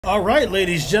Alright,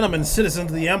 ladies, gentlemen, citizens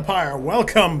of the Empire,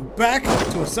 welcome back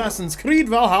to Assassin's Creed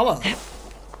Valhalla.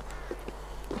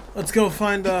 Let's go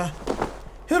find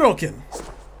Hyrrokin.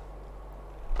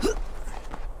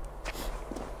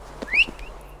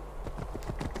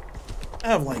 I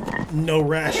have, like, no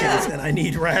rations, and I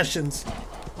need rations.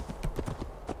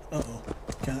 Uh-oh.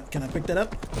 Can I pick that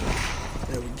up?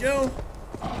 There we go.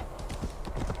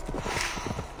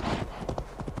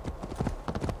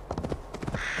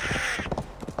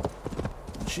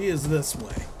 She is this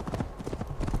way.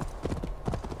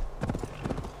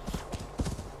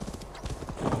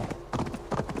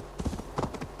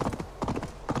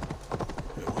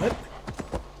 Wait, what?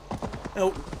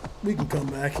 Oh, we can come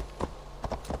back.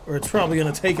 Or it's probably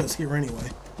going to take us here anyway.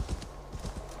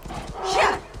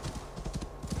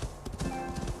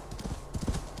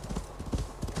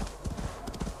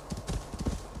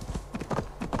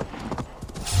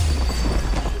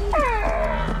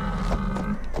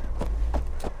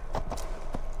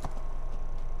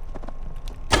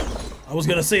 I was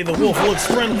gonna say the wolf looks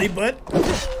friendly, but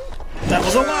that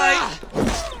was a lie.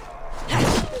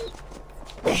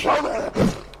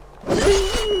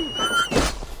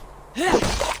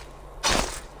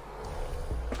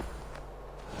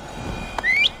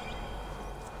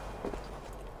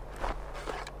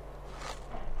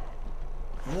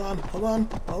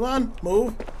 Hold on,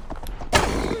 move.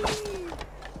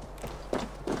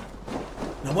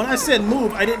 Now when I said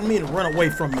move, I didn't mean run away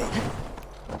from me.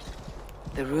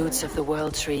 The roots of the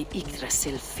world tree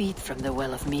Yggdrasil feed from the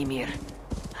well of Mimir.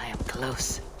 I am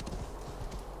close.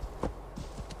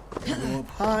 Go up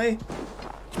high,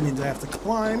 which means I have to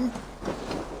climb.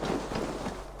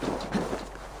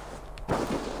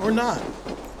 Or not.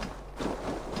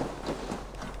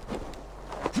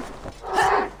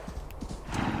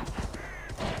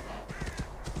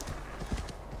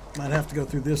 Might have to go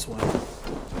through this way.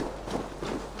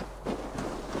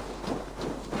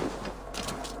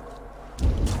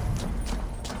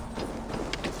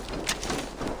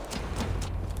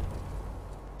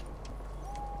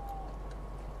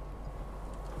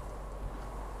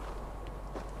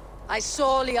 I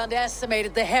sorely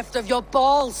underestimated the heft of your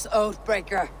balls,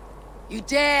 Oathbreaker. You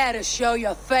dare to show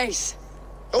your face.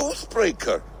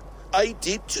 Oathbreaker, I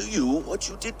did to you what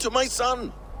you did to my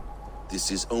son. This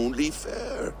is only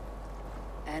fair.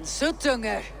 And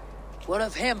Suttungr, what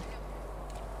of him?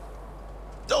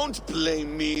 Don't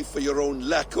blame me for your own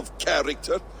lack of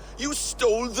character. You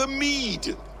stole the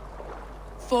mead.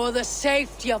 For the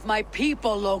safety of my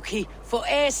people, Loki. For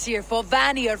Aseir, for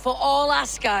Vanir, for all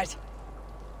Asgard.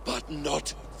 But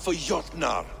not for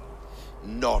Jotun.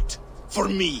 Not for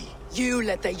me. You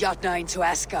let the Jotun into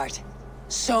Asgard.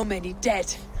 So many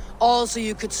dead. All so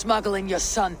you could smuggle in your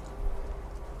son.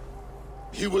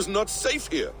 He was not safe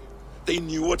here. They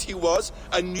knew what he was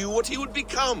and knew what he would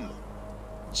become.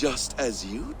 Just as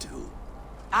you do.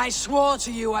 I swore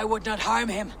to you I would not harm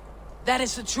him. That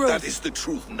is the truth. That is the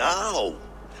truth now.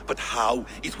 But how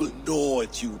it will gnaw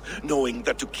at you, knowing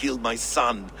that to kill my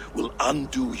son will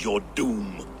undo your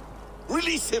doom.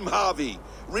 Release him, Harvey.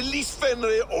 Release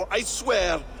Fenrir, or I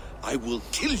swear I will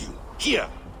kill you here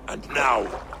and now.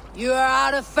 You are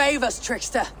out of favors,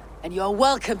 trickster, and you're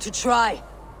welcome to try.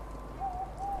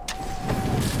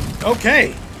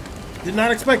 Okay. Did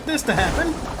not expect this to happen.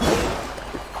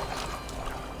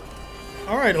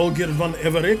 Alright, old Gerd von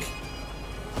Everik.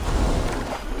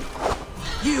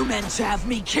 You meant to have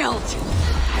me killed.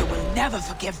 I will never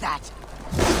forgive that.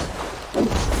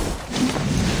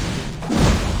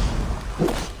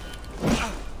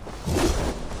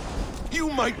 You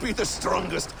might be the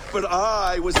strongest, but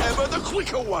I was ever the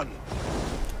quicker one.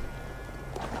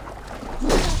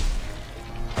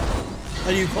 How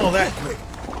do you call that quick?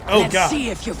 Oh, Let's God. see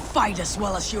if you fight as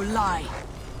well as you lie.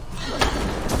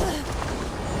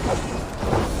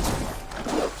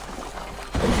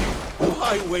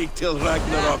 Why wait till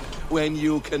Ragnorak when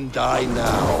you can die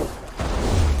now?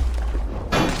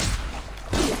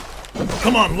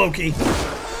 Come on, Loki.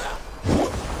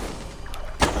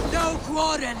 No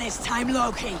quarter this time,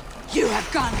 Loki. You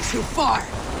have gone too far.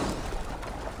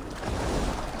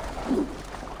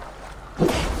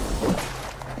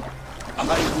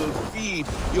 I will feed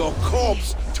your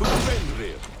corpse to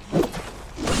Fenrir.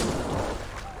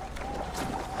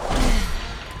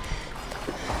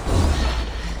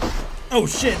 Oh,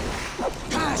 shit.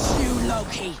 Curse you,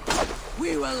 Loki.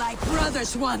 We were like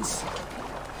brothers once.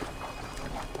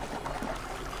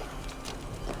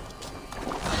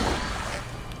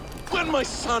 When my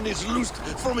son is loosed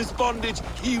from his bondage,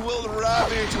 he will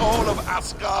ravage all of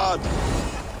Asgard.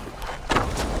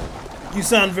 You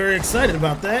sound very excited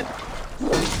about that.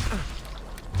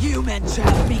 You meant to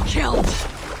have me killed.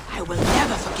 I will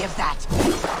never forgive give that.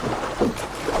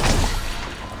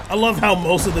 I love how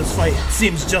most of this fight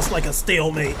seems just like a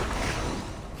stalemate.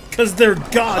 Because they're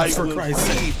gods, for Christ's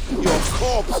sake. Your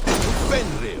corpse to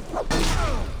Fenrir.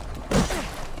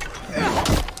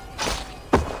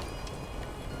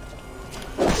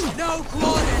 No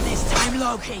quarter this time,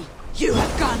 Loki. You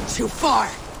have gone too far.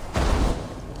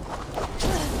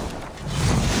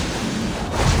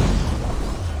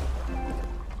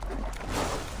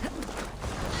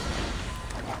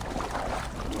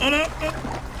 Oh no! No.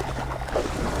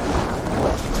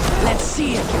 Let's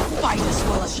see if you fight as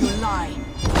well as you lie.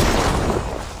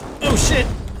 Oh shit!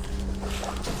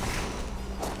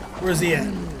 Where's he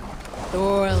at?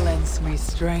 Thor lends me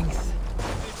strength.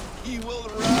 He will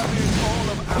ravage all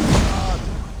of Asgard.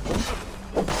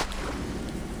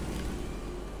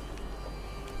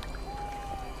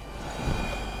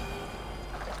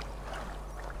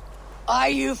 Are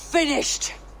you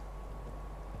finished?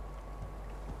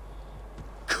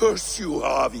 Curse you,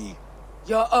 Harvey.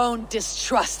 Your own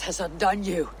distrust has undone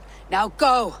you. Now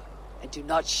go, and do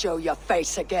not show your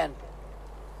face again.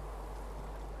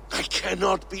 I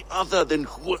cannot be other than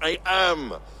who I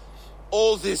am.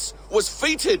 All this was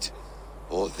fated.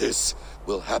 All this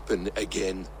will happen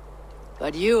again.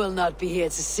 But you will not be here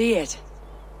to see it.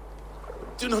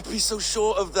 Do not be so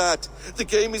sure of that. The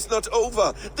game is not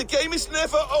over. The game is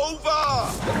never over.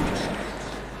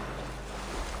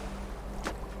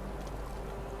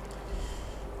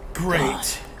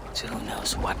 Great. To who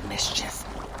knows what mischief.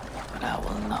 But I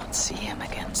will not see him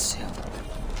again soon.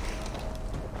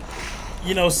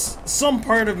 You know, some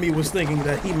part of me was thinking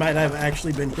that he might have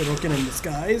actually been Hyrrokin in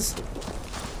disguise.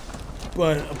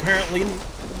 But apparently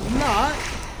not.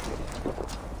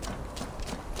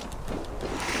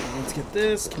 Let's get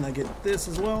this. Can I get this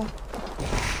as well?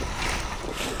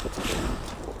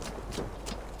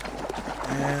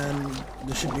 And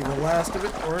this should be the last of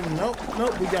it. Or nope,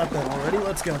 nope, we got that already.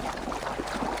 Let's go.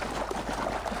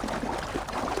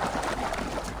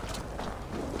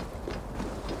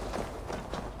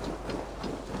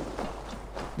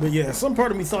 But yeah, some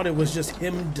part of me thought it was just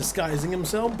him disguising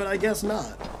himself, but I guess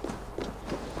not.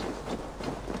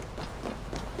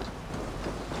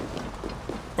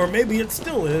 Or maybe it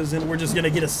still is, and we're just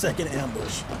gonna get a second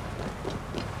ambush.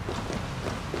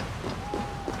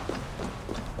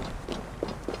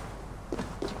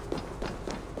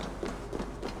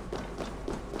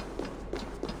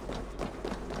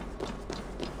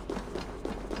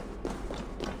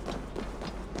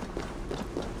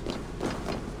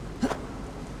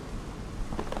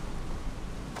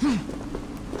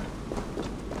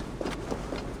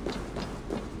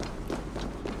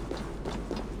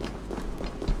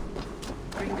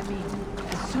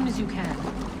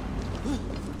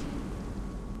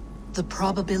 The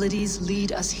probabilities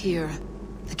lead us here.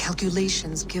 The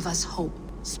calculations give us hope.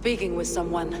 Speaking with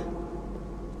someone.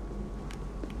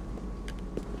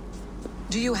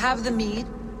 Do you have the mead?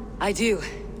 I do.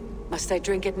 Must I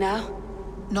drink it now?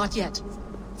 Not yet.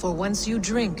 For once you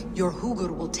drink, your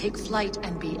Hugur will take flight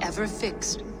and be ever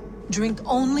fixed. Drink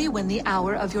only when the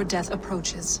hour of your death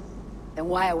approaches. Then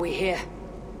why are we here?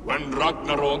 When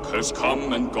Ragnarok has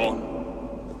come and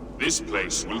gone, this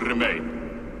place will remain.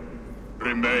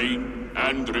 Remain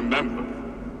and remember.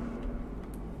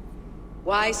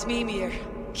 Wise Mimir,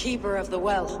 keeper of the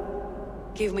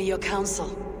well, give me your counsel.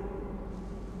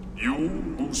 You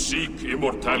who seek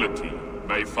immortality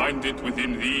may find it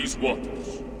within these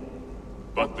waters.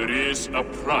 But there is a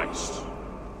price.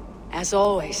 As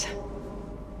always.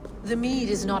 The mead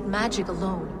is not magic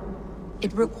alone.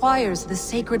 It requires the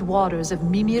sacred waters of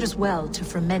Mimir's well to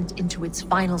ferment into its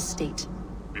final state.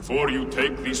 Before you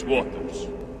take these waters,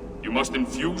 you must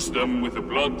infuse them with the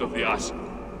blood of the Aseir.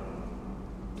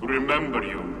 To remember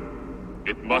you,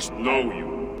 it must know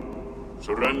you.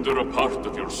 Surrender a part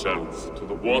of yourself to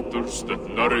the waters that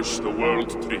nourish the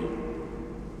world tree.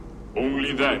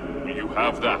 Only then will you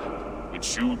have that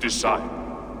which you desire.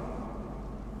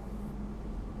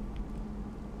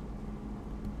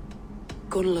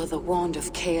 Gunla, the wand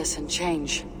of chaos and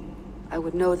change. I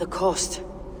would know the cost.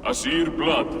 Aseir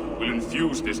blood will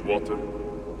infuse this water,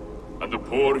 and the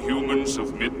poor humans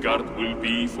of Midgard will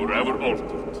be forever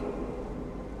altered.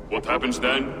 What happens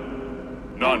then?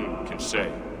 None can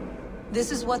say.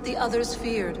 This is what the others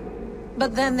feared.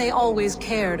 But then they always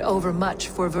cared overmuch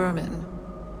for vermin.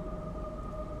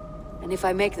 And if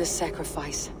I make this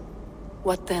sacrifice,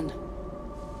 what then?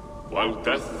 While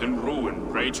death and ruin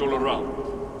rage all around,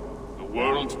 the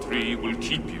world tree will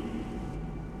keep you.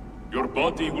 Your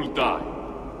body will die,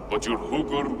 but your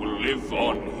Hugur will live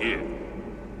on here.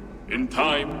 In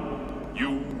time,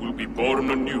 you will be born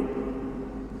anew,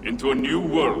 into a new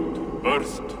world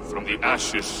birthed from the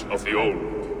ashes of the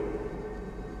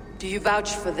old. Do you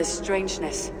vouch for this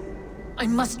strangeness? I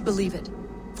must believe it,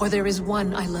 for there is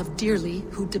one I love dearly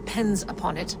who depends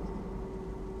upon it.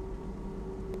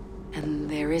 And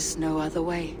there is no other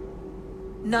way?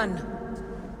 None.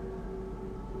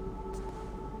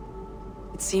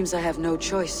 It seems I have no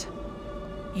choice.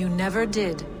 You never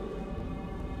did.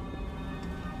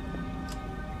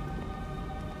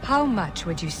 How much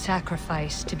would you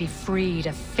sacrifice to be freed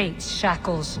of fate's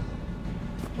shackles?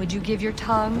 Would you give your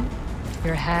tongue,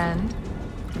 your hand,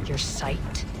 your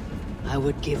sight? I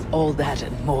would give all that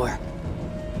and more.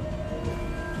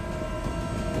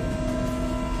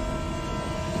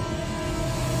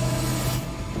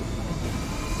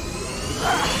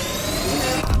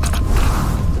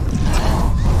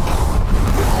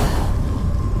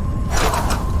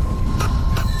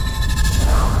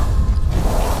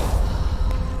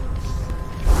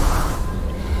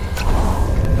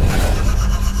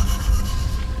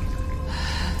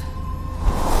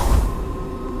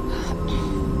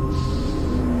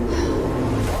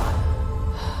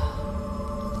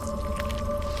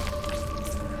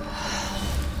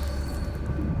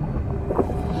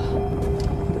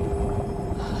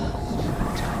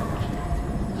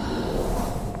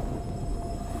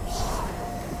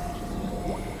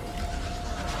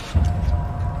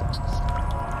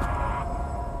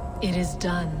 It is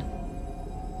done.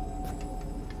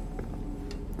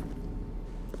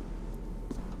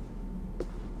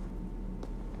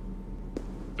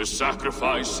 The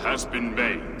sacrifice has been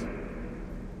made.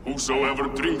 Whosoever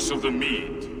drinks of the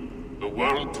mead, the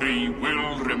World Tree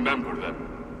will remember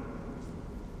them.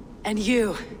 And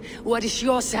you, what is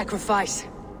your sacrifice?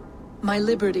 My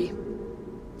liberty.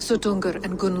 Suttungr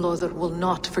and Gunnlóðr will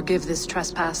not forgive this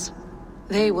trespass.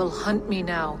 They will hunt me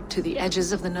now to the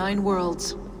edges of the 9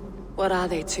 worlds. What are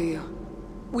they to you?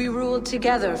 We ruled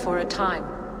together for a time,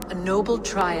 a noble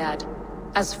triad,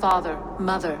 as father,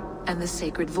 mother, and the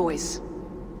sacred voice.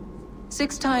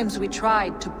 6 times we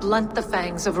tried to blunt the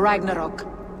fangs of Ragnarok,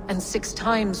 and 6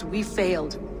 times we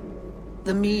failed.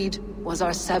 The mead was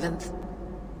our 7th.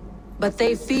 But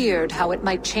they feared how it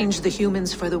might change the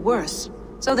humans for the worse,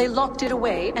 so they locked it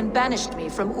away and banished me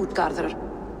from Utgardr.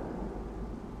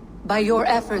 By your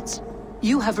efforts,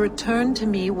 you have returned to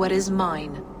me what is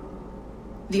mine.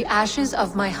 The ashes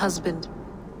of my husband.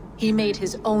 He made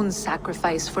his own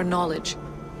sacrifice for knowledge.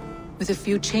 With a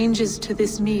few changes to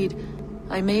this mead,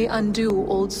 I may undo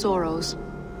old sorrows.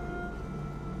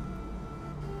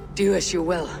 Do as you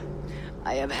will.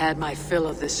 I have had my fill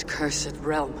of this cursed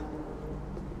realm.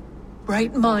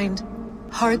 Bright mind,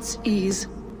 heart's ease.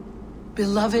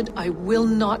 Beloved, I will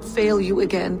not fail you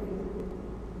again.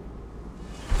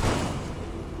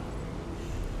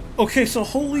 Okay, so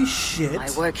holy shit.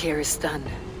 My work here is done.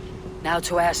 Now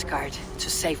to Asgard, to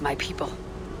save my people.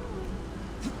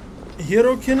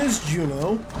 Hyrrokin is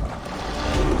Juno.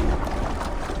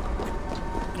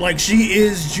 Like, she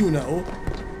is Juno.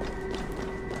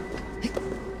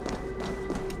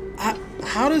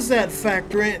 How does that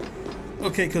factor in?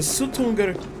 Okay, because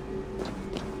Suttungr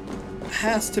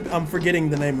has to... I'm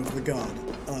forgetting the name of the god.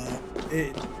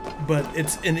 But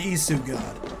it's an Isu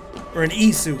god. Or an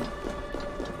Isu.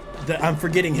 I'm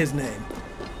forgetting his name.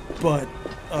 But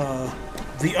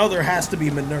the other has to be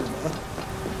Minerva.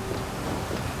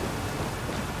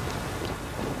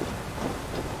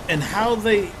 And how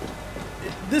they...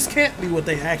 This can't be what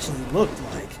they actually looked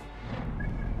like.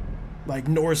 Like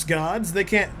Norse gods, they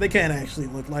can't actually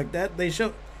look like that.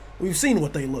 We've seen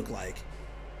what they look like.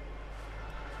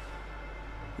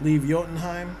 Leave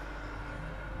Jotunheim.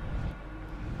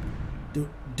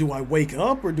 Do I wake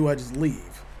up or do I just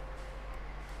leave?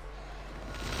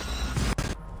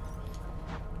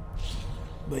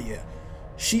 But yeah,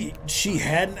 she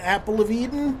had an apple of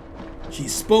Eden. She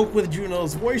spoke with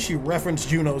Juno's voice. She referenced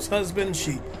Juno's husband.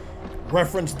 She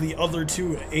referenced the other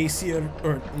 2 Aseir,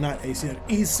 or not Aseir,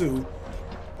 Isu,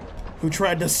 who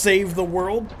tried to save the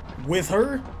world with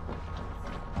her.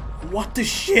 What the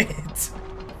shit?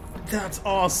 That's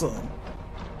awesome.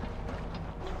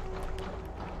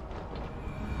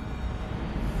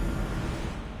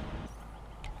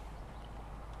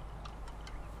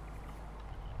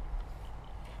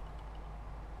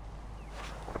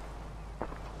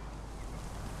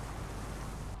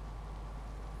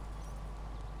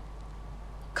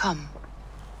 Come,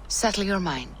 settle your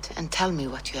mind and tell me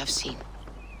what you have seen.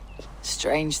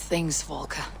 Strange things,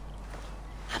 Volker.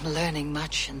 I'm learning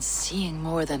much and seeing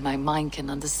more than my mind can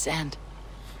understand.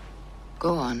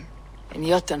 Go on. In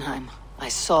Jotunheim, I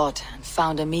sought and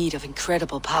found a mead of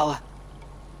incredible power.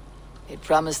 It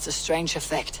promised a strange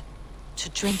effect. To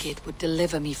drink it would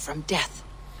deliver me from death.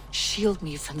 shield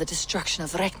me from the destruction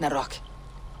of Ragnarok.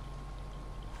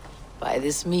 By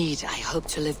this mead, I hope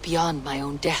to live beyond my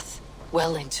own death,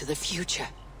 well into the future.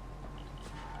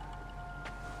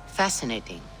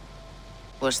 Fascinating.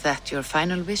 Was that your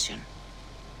final vision?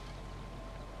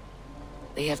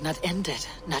 They have not ended,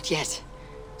 not yet.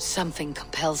 Something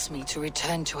compels me to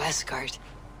return to Asgard.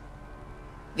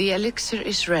 The elixir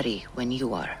is ready when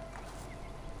you are.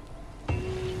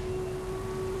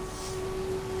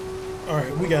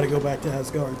 Alright, we gotta go back to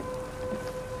Asgard.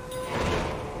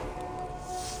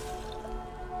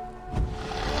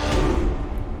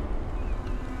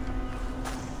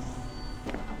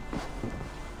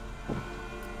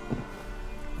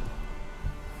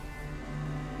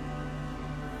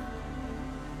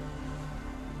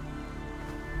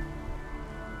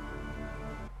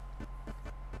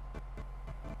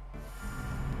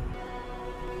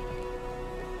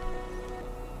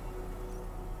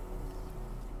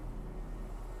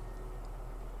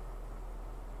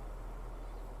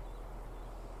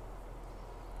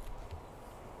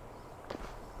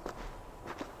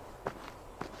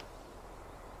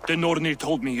 The Nornir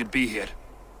told me you'd be here.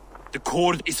 The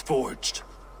cord is forged.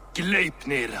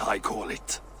 Gleipnir, I call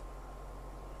it.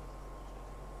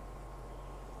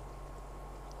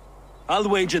 I'll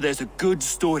wager there's a good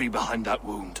story behind that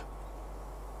wound.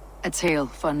 A tale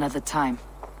for another time.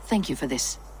 Thank you for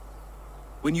this.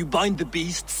 When you bind the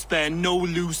beast, spare no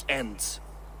loose ends.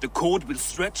 The cord will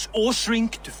stretch or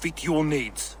shrink to fit your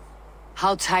needs.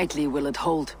 How tightly will it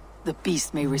hold? The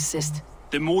beast may resist.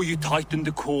 The more you tighten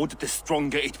the cord, the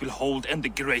stronger it will hold and the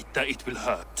greater it will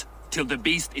hurt, till the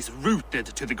beast is rooted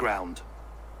to the ground.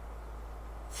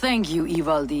 Thank you,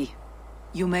 Ivaldi.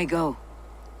 You may go.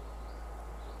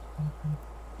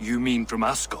 You mean from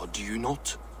Asgard, do you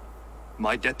not?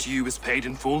 My debt to you is paid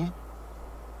in full?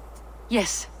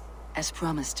 Yes, as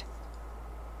promised.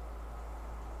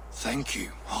 Thank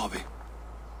you, Harvey.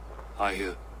 I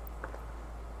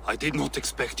did not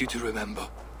expect you to remember.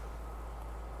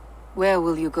 Where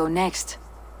will you go next?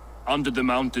 Under the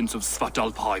mountains of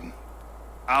Svartalfheim.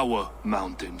 Our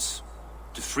mountains.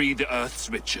 To free the Earth's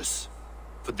riches.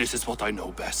 For this is what I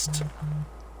know best.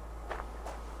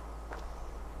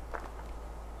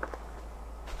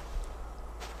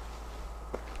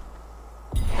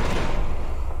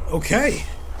 Okay.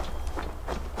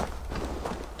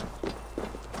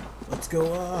 Let's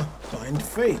go, find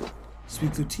Fate.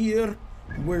 Speak to Tyr.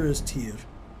 Where is Tyr?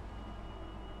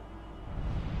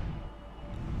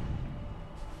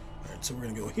 Alright, so we're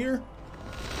gonna go here.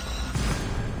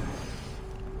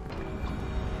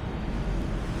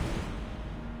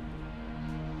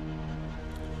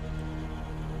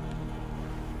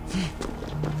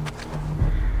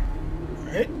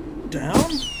 Alright,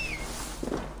 down.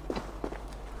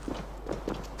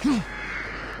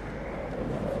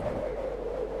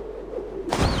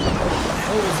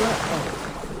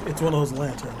 It's one of those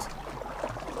lanterns.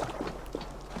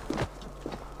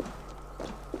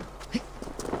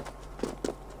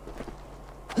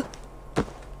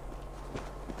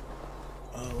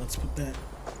 Let's put that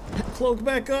cloak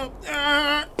back up.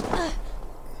 Ah!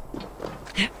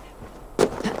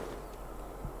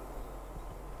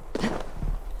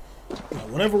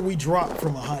 Whenever we drop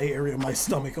from a high area, my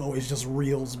stomach always just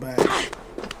reels back.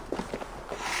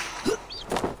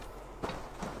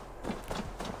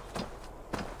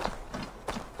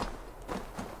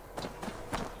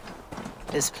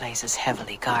 This place is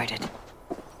heavily guarded.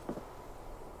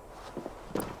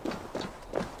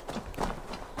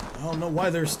 I don't know why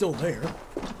they're still there.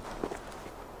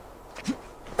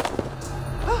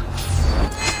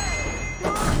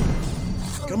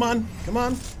 Come on, come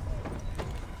on.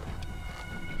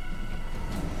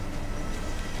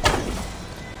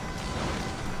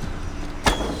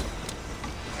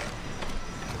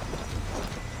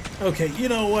 Okay, you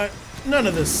know what? None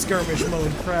of this skirmish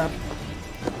mode crap.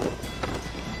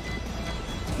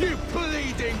 You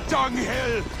bleeding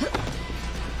dunghill!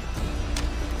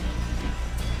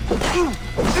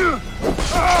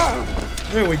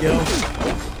 There we go.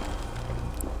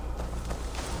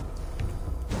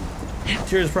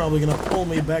 Tyr's probably gonna pull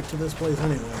me back to this place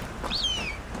anyway.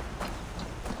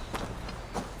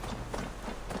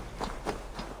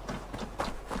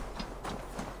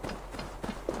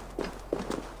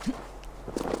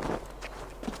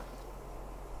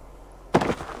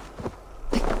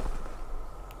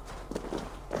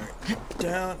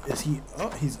 Down. Is he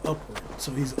up? He's upward.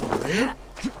 So he's up there.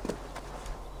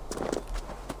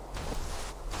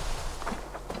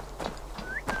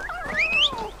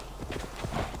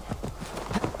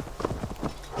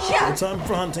 No time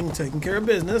for hunting. Taking care of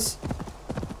business.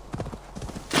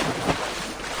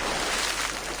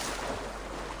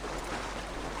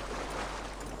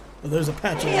 there's a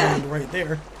patch of land right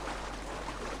there.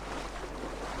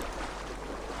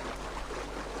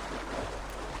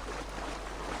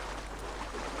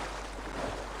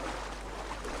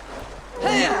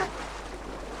 Alright,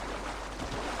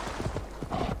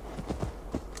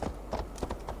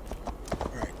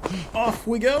 off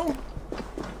we go.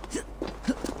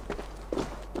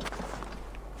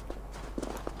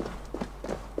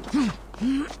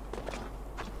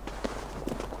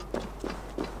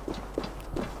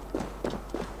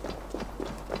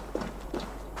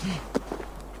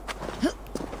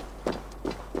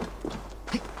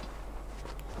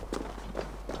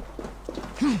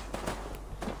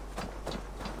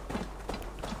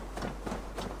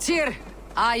 Tyr,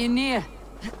 are you near?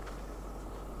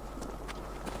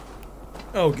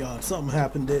 Oh god, something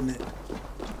happened, didn't it?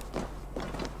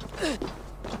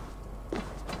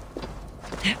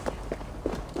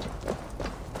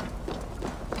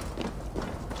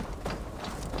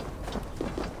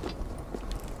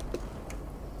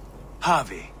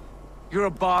 Harvey, you're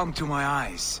a balm to my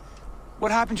eyes.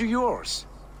 What happened to yours?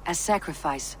 A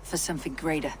sacrifice for something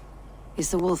greater.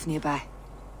 Is the wolf nearby?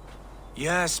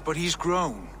 Yes, but he's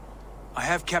grown. I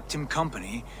have kept him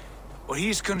company, but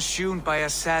he's consumed by a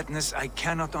sadness I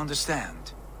cannot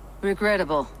understand.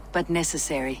 Regrettable, but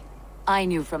necessary. I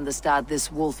knew from the start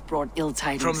this wolf brought ill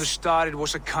tidings. From the start it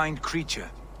was a kind creature.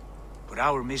 But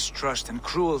our mistrust and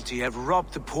cruelty have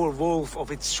robbed the poor wolf of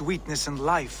its sweetness and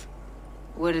life.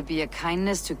 Would it be a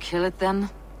kindness to kill it then?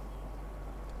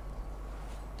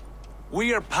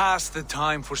 We are past the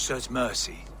time for such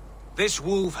mercy. This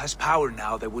wolf has power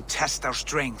now that would test our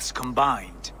strengths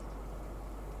combined.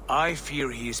 I fear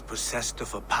he is possessed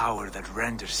of a power that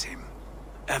renders him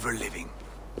ever-living.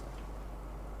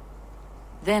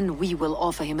 Then we will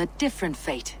offer him a different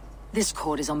fate. This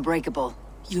cord is unbreakable.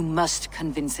 You must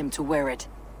convince him to wear it.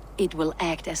 It will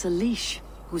act as a leash,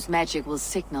 whose magic will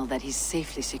signal that he's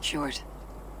safely secured.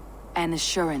 An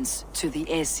assurance to the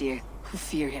Aseir who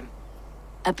fear him.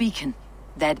 A beacon,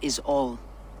 that is all.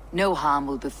 No harm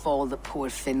will befall the poor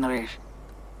Fenrir.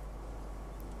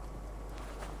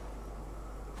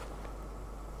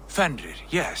 Fenrir,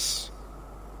 yes.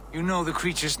 You know the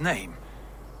creature's name.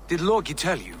 Did Loki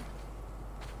tell you?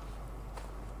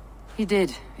 He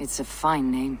did. It's a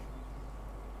fine name.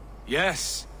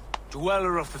 Yes.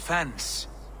 Dweller of the Fens.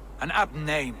 An apt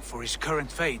name for his current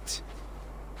fate.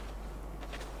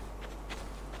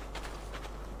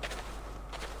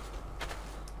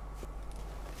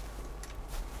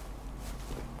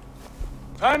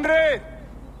 Fenrir!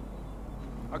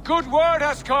 A good word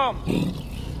has come!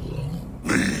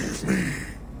 Leave me.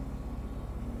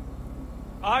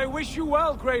 I wish you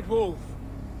well, Great Wolf.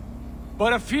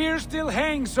 But a fear still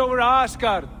hangs over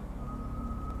Asgard.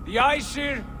 The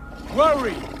Aesir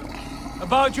worry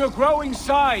about your growing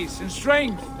size and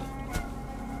strength.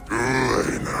 Do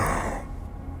they now?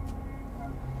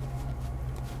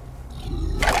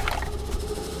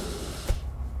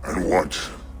 And what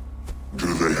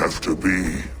do they have to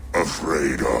be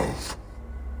afraid of?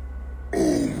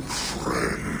 Old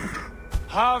friend.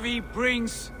 Harvey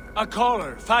brings a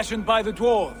collar fashioned by the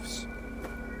dwarves.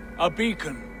 A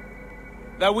beacon.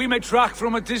 That we may track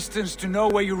from a distance to know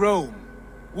where you roam.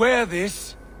 Wear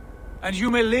this, and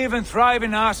you may live and thrive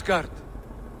in Asgard.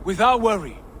 Without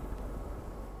worry.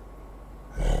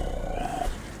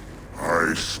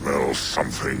 I smell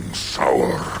something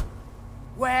sour.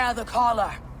 Wear the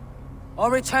collar,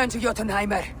 or return to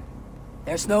Jotunheimer.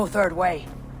 There's no third way.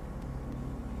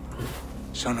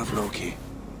 Son of Loki,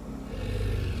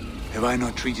 have I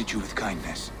not treated you with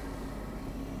kindness?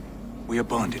 We are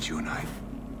bonded, you and I.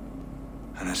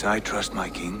 And as I trust my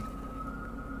king,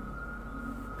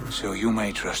 so you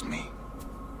may trust me.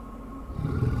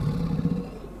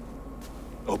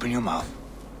 Open your mouth.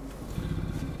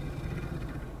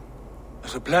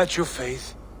 As a pledge of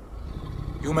faith,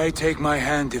 you may take my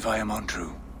hand if I am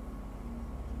untrue.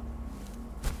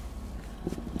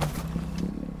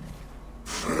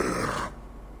 Fair.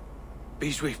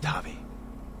 Be swift, Harvey.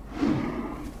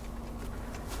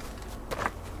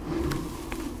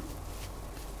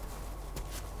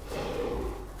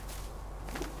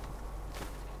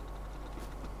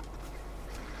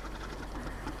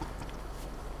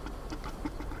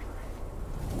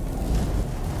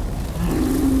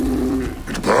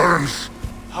 It burns.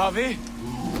 Harvey?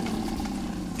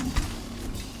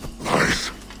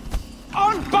 Lies.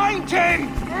 Unbind him!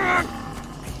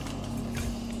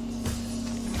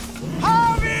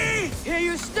 Harvey! Here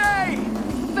you stay,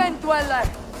 Fen Dweller!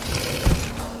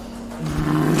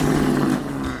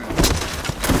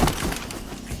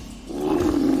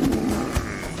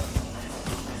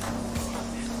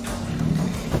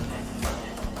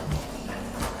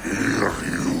 He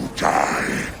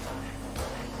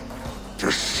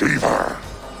Deceiver!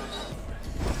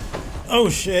 Oh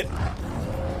shit.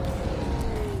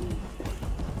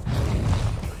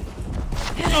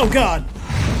 Oh god.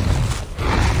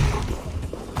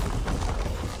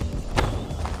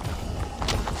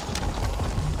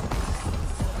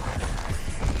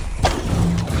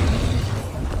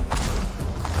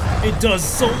 It does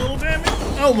so little damage.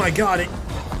 Oh my god, it.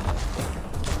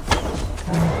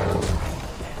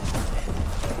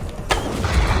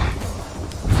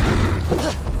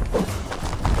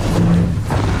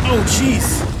 Oh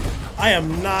jeez. I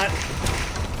am not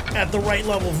at the right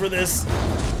level for this.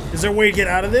 Is there a way to get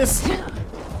out of this?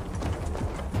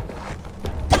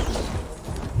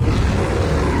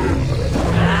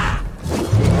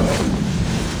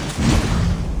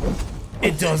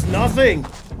 It does nothing.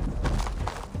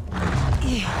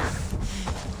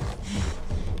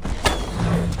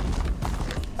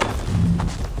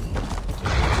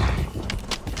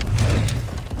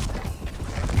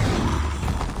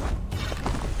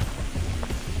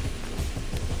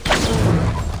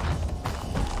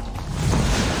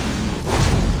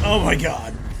 Oh my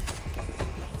god.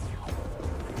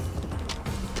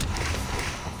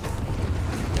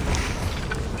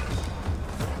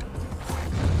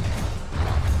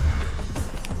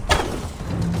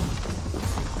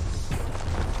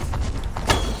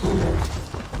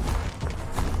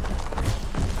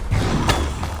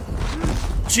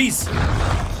 Jeez.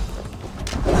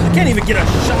 I can't even get a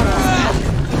shot off.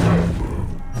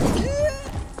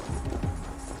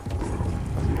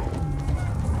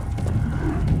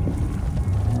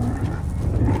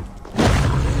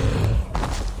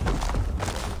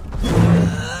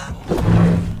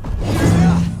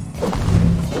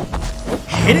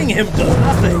 Hitting him does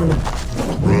nothing.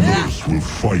 Brothers will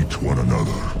fight one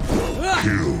another,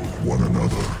 kill one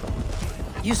another.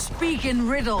 You speak in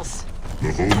riddles.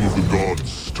 The home of the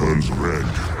gods turns red,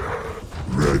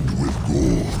 red with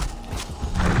gore.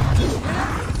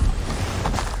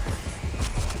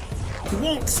 He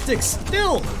won't stick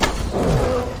still.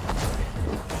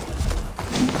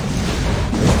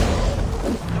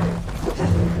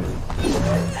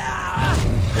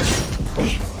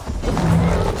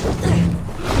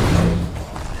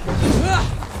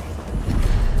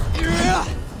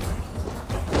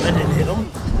 That didn't hit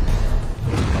him.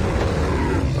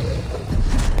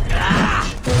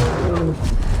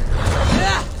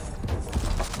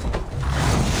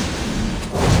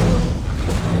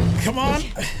 Come on.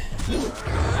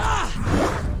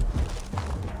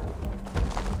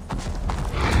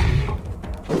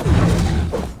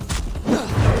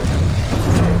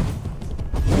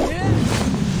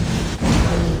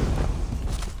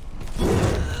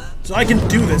 So I can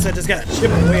do this, I just gotta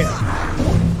chip away at him.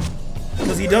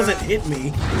 Because he doesn't hit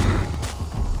me.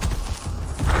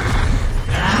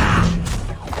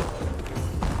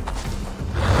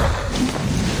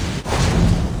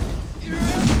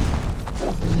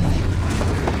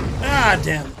 Ah,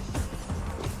 damn it.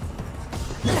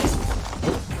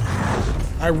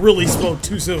 I really spoke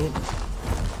too soon.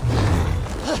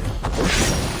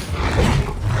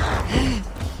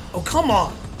 Oh, come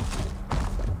on.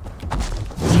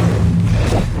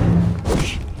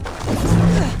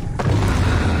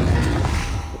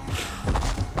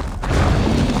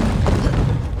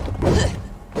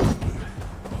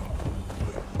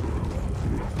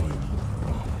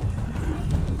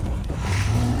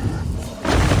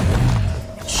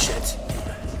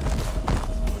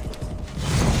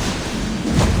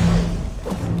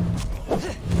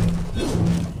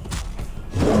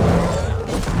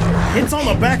 Hits on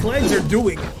the back legs are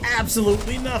doing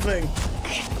absolutely nothing.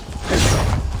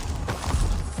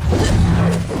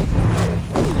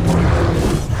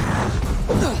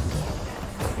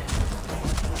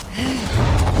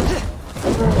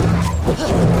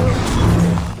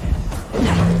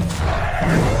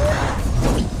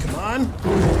 Come on.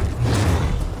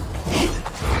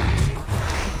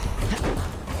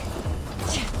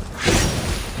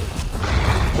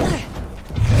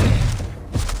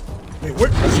 Wait,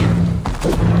 where?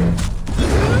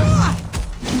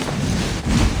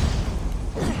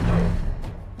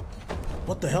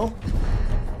 What the hell?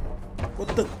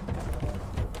 What the?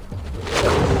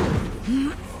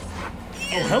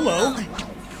 Oh, hello.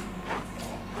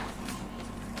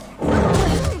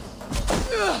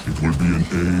 It will be an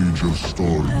age of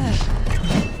storms,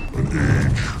 an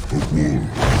age of war.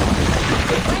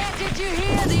 Where did you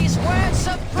hear these words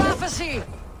of prophecy?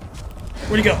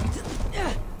 Where'd he go?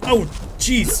 Oh,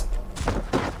 jeez.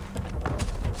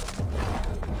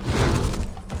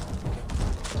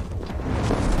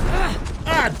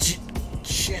 Ah,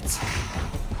 shit.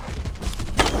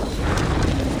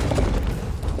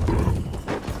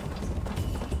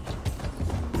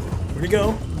 Where'd he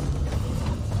go?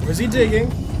 Where's he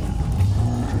digging?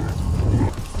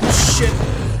 Shit.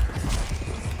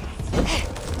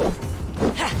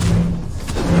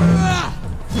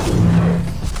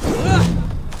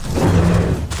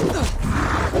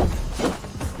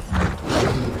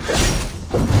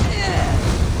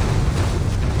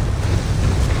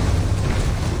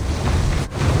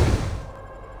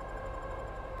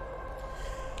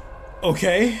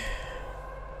 Okay.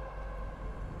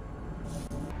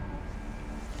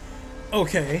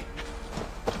 Okay.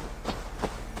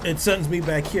 It sends me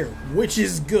back here, which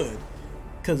is good.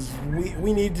 Because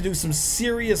we need to do some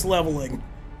serious leveling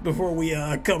before we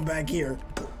come back here.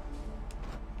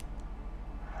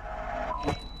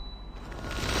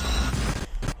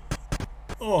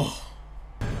 Oh.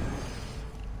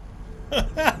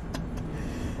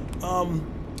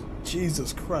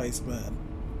 Jesus Christ, man.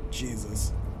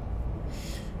 Jesus.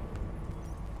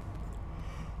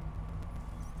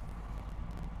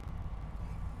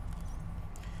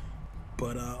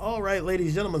 But, all right,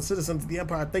 ladies, gentlemen, citizens of the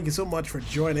Empire, thank you so much for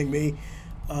joining me.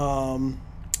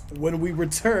 When we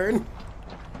return,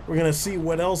 we're going to see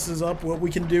what else is up, what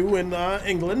we can do in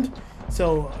England.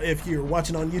 So if you're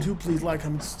watching on YouTube, please like,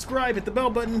 comment, subscribe, hit the bell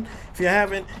button. If you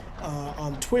haven't,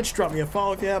 on Twitch, drop me a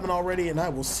follow if you haven't already, and I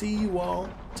will see you all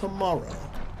tomorrow.